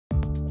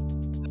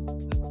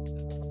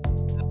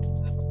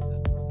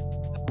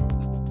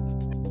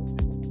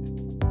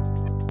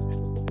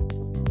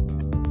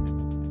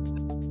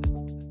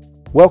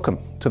Welcome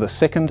to the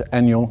second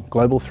annual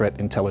Global Threat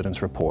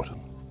Intelligence Report.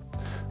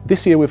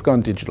 This year we've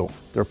gone digital.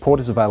 The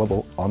report is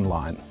available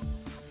online.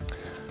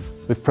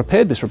 We've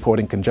prepared this report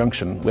in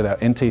conjunction with our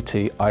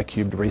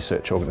NTTi³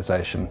 research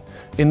organisation.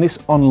 In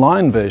this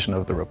online version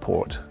of the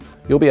report,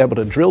 you'll be able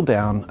to drill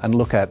down and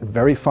look at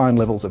very fine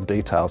levels of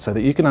detail so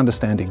that you can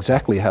understand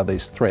exactly how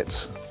these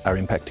threats are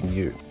impacting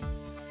you.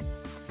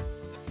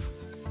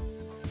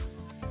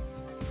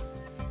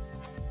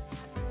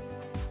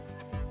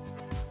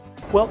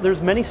 Well,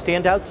 there's many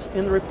standouts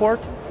in the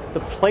report. The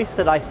place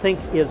that I think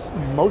is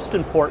most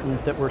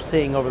important that we're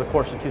seeing over the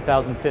course of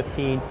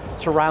 2015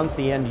 surrounds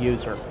the end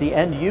user. The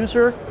end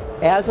user,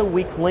 as a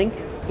weak link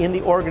in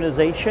the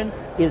organization,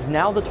 is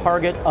now the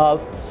target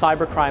of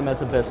cybercrime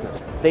as a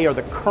business. They are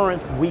the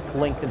current weak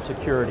link in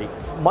security.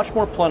 Much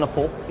more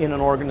plentiful in an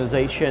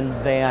organization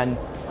than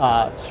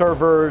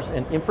servers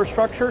and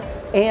infrastructure,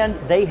 and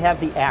they have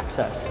the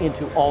access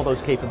into all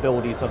those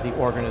capabilities of the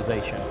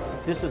organization.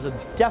 This is a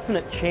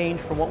definite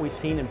change from what we've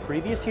seen in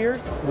previous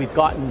years. We've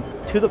gotten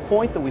to the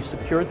point that we've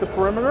secured the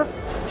perimeter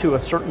to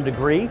a certain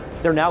degree.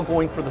 They're now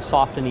going for the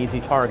soft and easy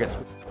targets.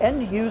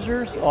 End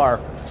users are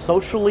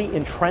socially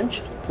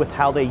entrenched with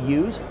how they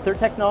use their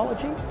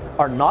technology,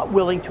 are not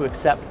willing to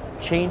accept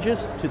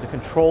changes to the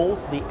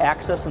controls, the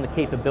access, and the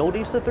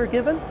capabilities that they're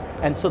given.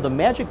 And so the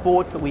magic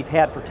bullets that we've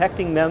had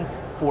protecting them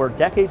for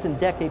decades and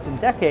decades and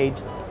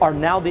decades are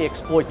now the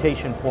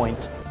exploitation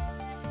points.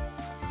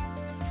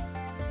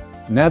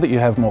 Now that you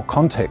have more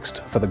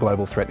context for the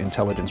Global Threat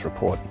Intelligence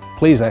Report,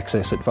 please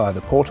access it via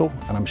the portal,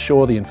 and I'm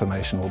sure the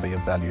information will be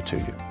of value to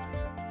you.